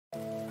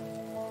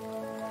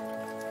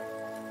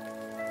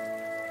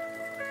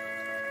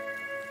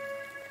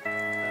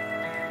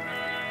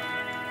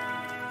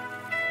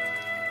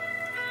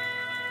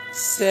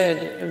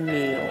said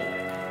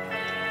Emile.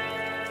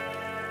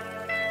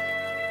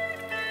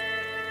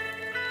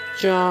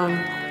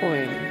 John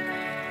Quinn.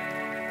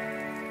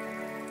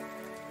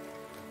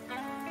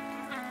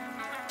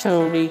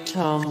 Tony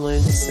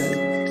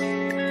Tomlinson.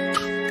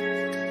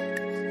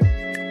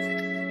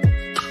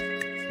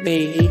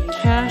 Maggie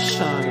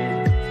Cashani.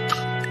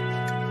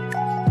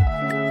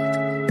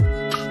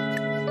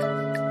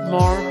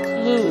 Mark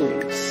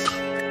Lewis.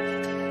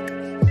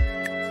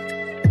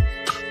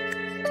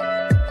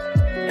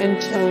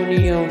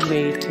 Antonio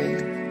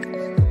Mayton.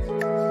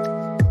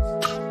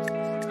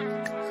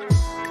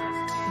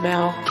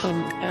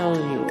 Malcolm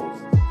Elliott.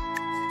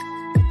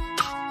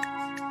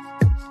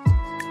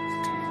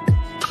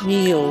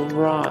 Neil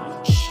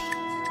Roach.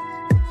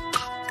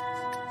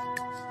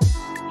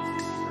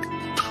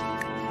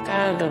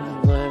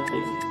 Adam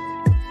Levy.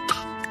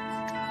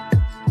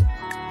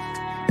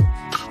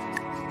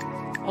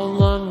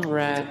 Alun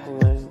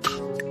Ragland.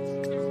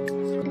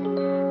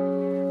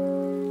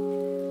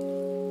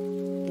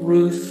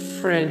 Ruth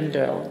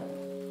Frendo.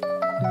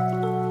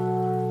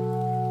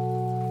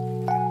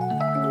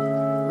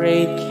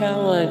 Ray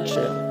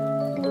Kelleher.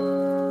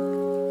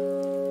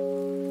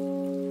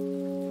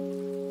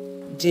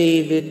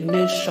 David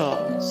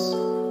Michels.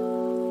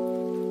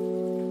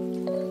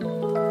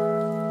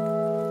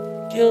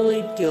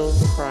 Gilly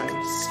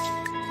Gilchrist.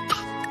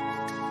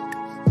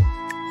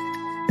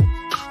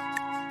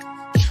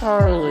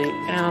 Charlie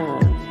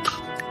Allen.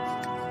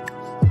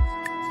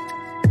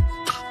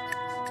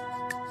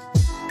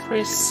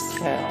 Chris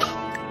Kell.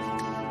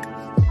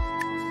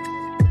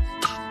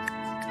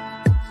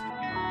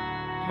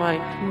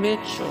 Mike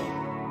Mitchell.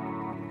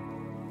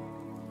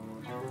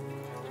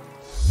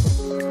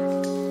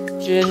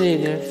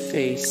 Janina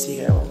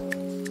Facio.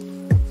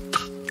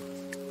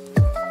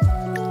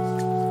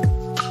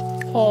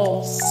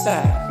 Paul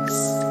Sachs.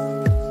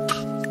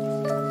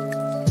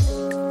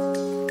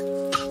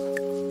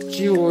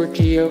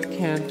 Giorgio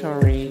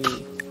Cantarini.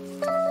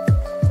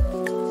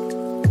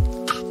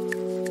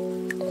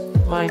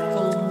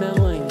 Michael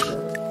Millinger.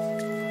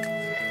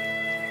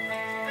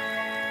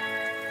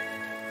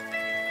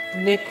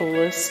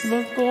 Nicholas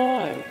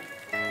McGoy.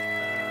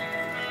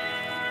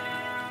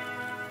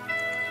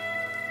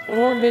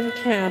 Orman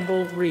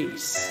Campbell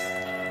Reese.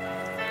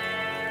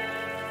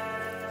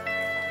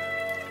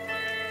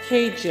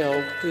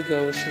 Kajel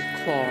Gagosha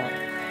Clark.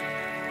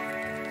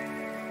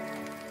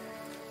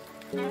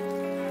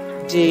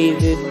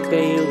 David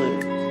Bailey.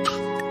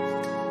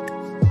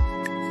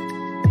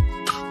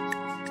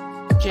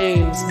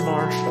 James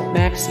Marshall.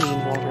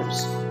 Maxine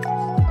Waters.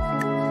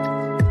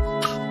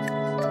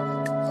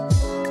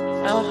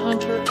 Al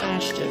Hunter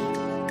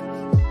Ashton.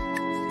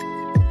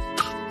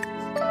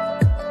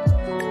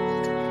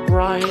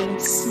 Ryan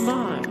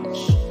Smudge.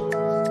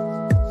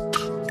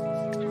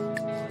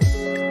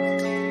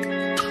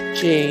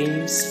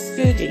 James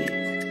Fiddy.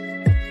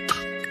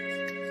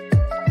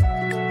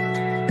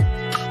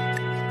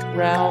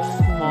 Ralph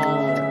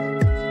Mahler.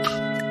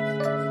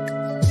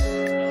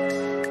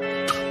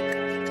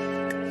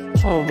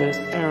 Thomas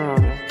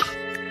Aronoff.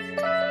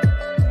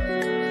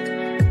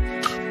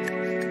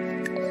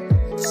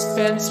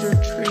 Spencer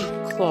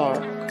Treat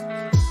Clark.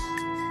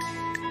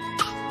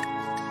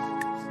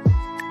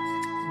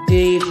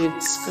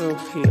 David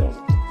Schofield.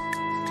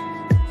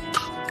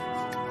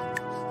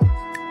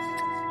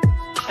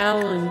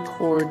 Alan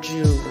Core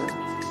Jr.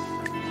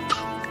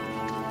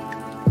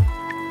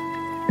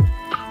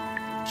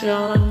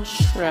 John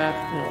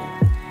Shrapnel.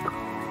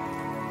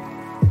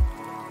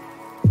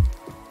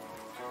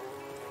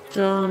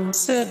 John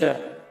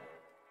Seda.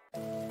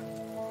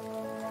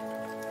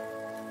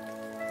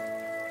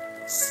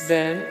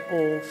 Sven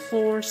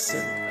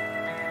Olforsen.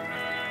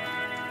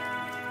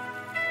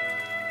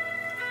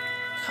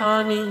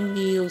 Connie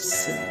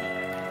Nielsen.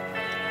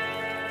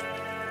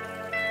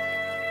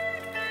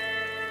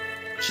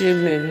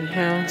 Jimin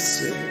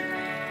Housu.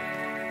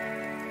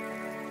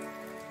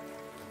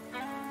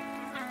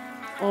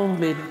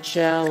 Omid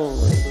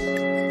Jalali.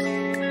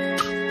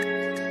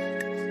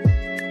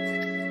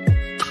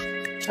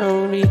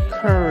 Tony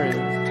Curran.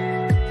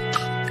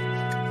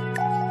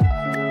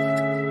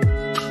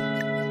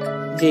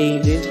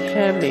 David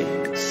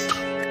Hemmings.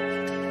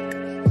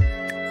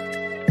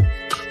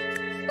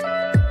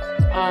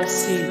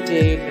 Ossie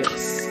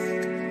Davis.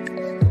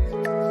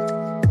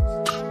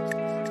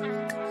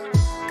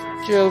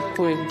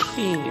 Joaquin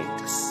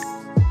Phoenix.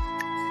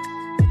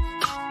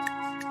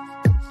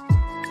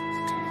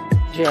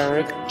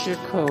 Derek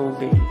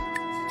Jacobi.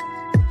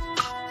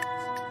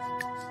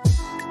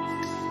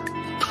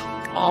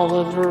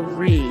 Oliver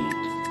Reed.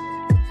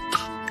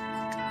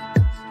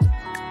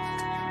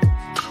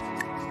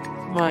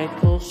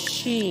 Michael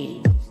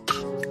Sheen.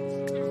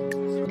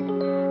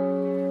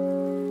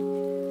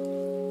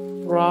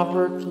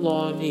 Robert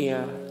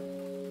Lanier.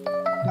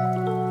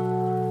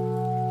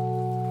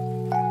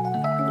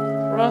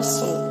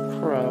 Russell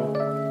Crowe.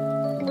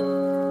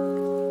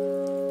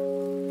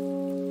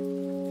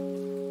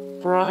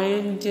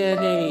 Brian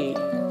Denny.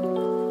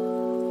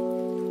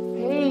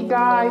 Hey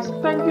guys,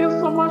 thank you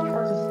so much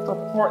for this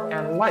support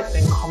and likes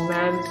and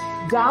comments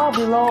down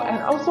below.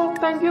 And also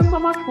thank you so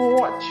much for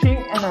watching,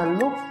 and I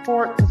look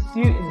forward to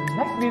see you in the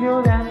next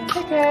video then.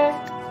 Take care.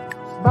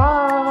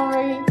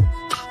 Bye.